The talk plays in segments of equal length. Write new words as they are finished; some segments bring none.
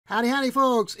Howdy, howdy,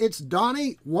 folks. It's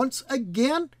Donnie once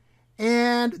again,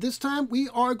 and this time we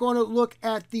are going to look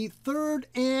at the third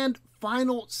and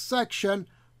final section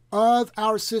of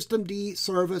our systemd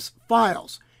service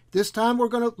files. This time we're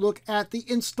going to look at the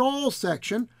install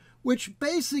section, which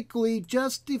basically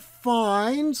just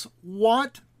defines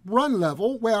what run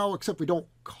level, well, except we don't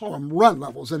call them run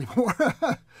levels anymore,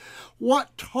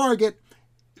 what target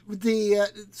the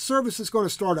service is going to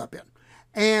start up in.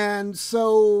 And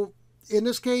so in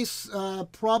this case,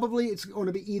 probably it's going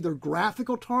to be either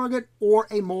graphical target or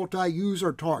a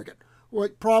multi-user target, or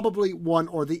probably one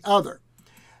or the other.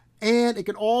 And it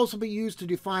can also be used to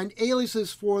define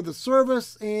aliases for the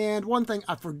service. And one thing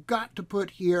I forgot to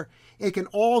put here, it can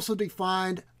also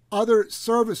define other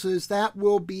services that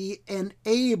will be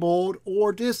enabled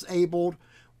or disabled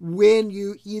when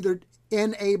you either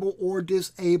enable or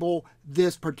disable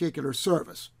this particular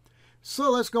service.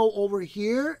 So let's go over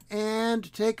here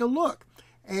and take a look.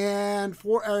 And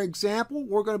for our example,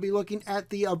 we're going to be looking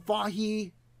at the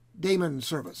Avahi daemon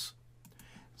service.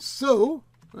 So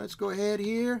let's go ahead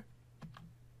here,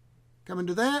 come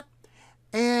into that.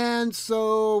 And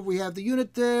so we have the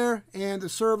unit there and the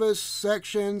service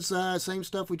sections, same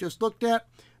stuff we just looked at.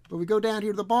 But we go down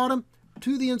here to the bottom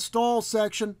to the install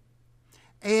section,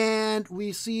 and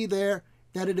we see there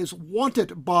that it is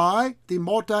wanted by the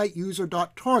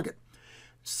multi-user.target.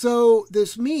 So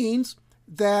this means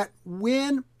that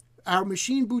when our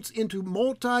machine boots into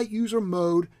multi-user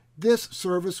mode, this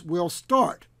service will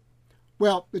start.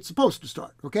 Well, it's supposed to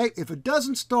start, okay? If it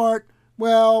doesn't start,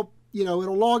 well, you know,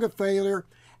 it'll log a failure,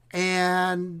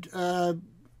 and the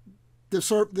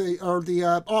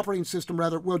operating system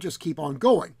rather will just keep on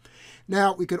going.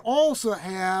 Now, we could also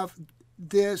have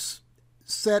this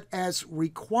set as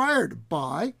required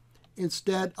by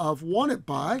instead of wanted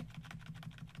by.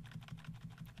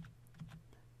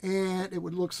 And it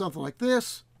would look something like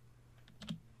this.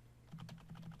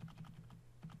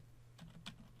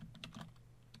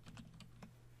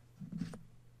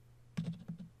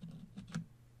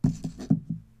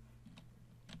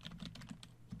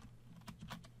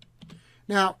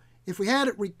 Now, if we had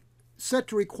it set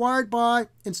to required by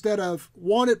instead of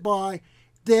wanted by,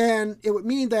 then it would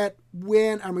mean that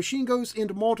when our machine goes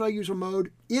into multi-user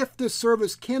mode, if this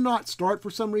service cannot start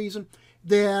for some reason,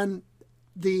 then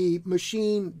the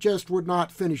machine just would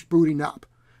not finish booting up.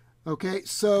 Okay,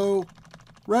 so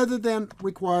rather than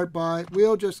required by,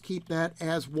 we'll just keep that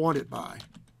as wanted by.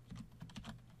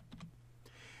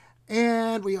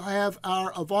 And we have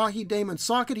our Avahi daemon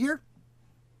socket here,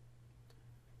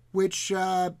 which is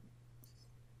an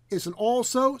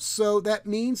also, so that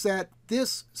means that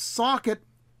this socket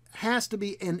has to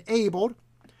be enabled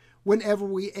whenever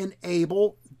we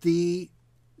enable the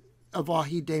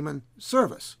Avahi daemon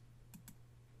service.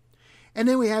 And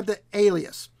then we have the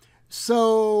alias.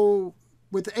 So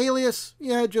with the alias,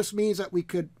 yeah, it just means that we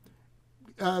could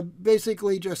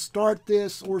basically just start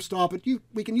this or stop it.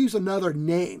 We can use another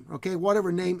name, okay?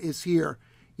 Whatever name is here,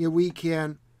 we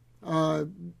can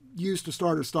use to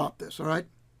start or stop this, all right?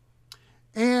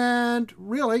 And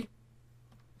really,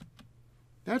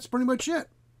 that's pretty much it.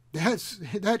 That's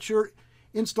your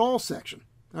install section,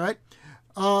 all right?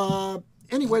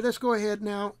 Anyway, let's go ahead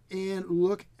now and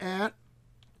look at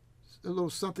a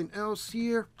little something else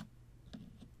here.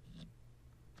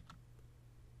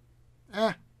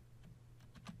 I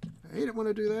hate it when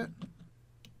I do that.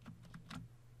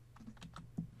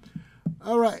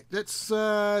 All right, let's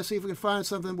see if we can find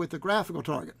something with the graphical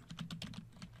target.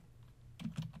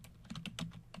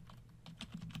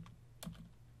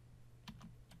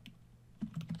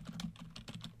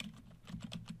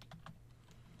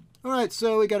 All right,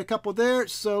 so we got a couple there.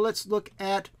 So let's look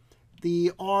at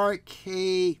the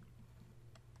rtkit.daemon.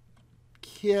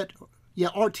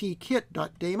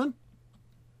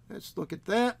 Let's look at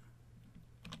that.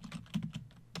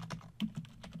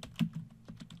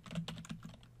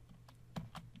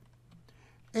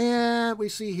 And we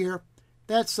see here,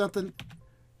 that's something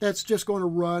that's just going to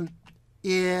run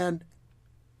in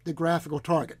the graphical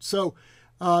target. So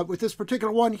with this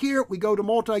particular one here, we go to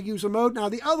multi-user mode. Now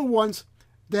the other ones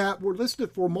that were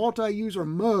listed for multi-user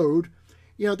mode,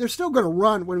 they're still going to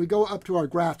run when we go up to our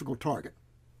graphical target.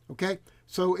 Okay,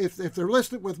 so if they're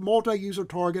listed with multi-user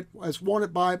target as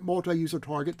wanted by multi-user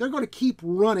target, they're going to keep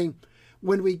running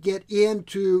when we get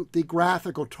into the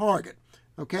graphical target.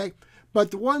 Okay,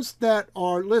 but the ones that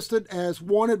are listed as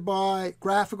wanted by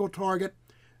graphical target,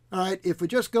 all right, if we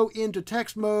just go into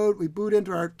text mode, we boot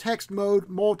into our text mode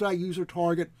multi-user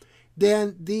target,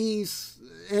 then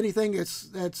anything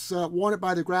that's wanted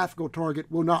by the graphical target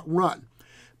will not run.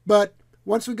 But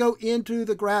once we go into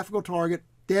the graphical target,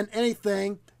 then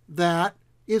anything that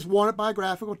is wanted by a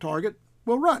graphical target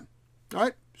will run. All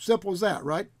right, simple as that,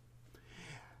 right?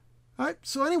 All right,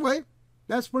 so anyway,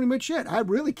 that's pretty much it. I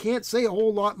really can't say a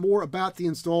whole lot more about the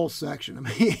install section. I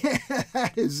mean,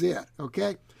 that is it,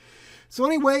 okay? So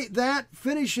anyway, that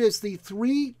finishes the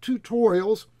 3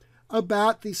 tutorials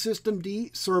about the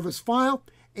systemd service file.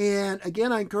 And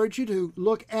again, I encourage you to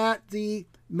look at the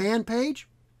man page,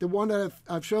 the one that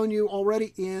I've shown you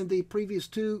already in the previous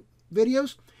 2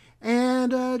 videos,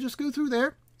 and just go through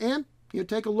there and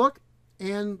take a look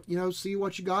and see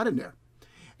what you got in there.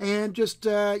 And just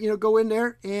go in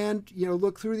there and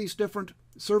look through these different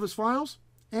service files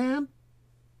and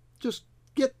just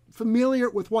get familiar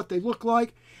with what they look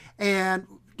like and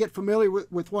get familiar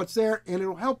with what's there, and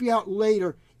it'll help you out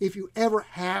later if you ever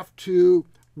have to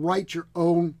write your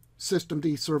own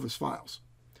systemd service files.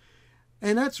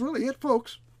 And that's really it,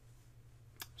 folks.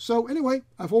 So anyway,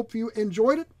 I hope you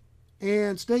enjoyed it,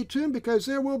 and stay tuned because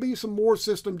there will be some more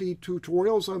systemd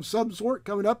tutorials of some sort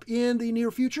coming up in the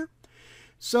near future.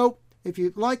 So if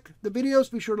you like the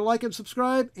videos, be sure to like and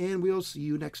subscribe, and we'll see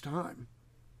you next time.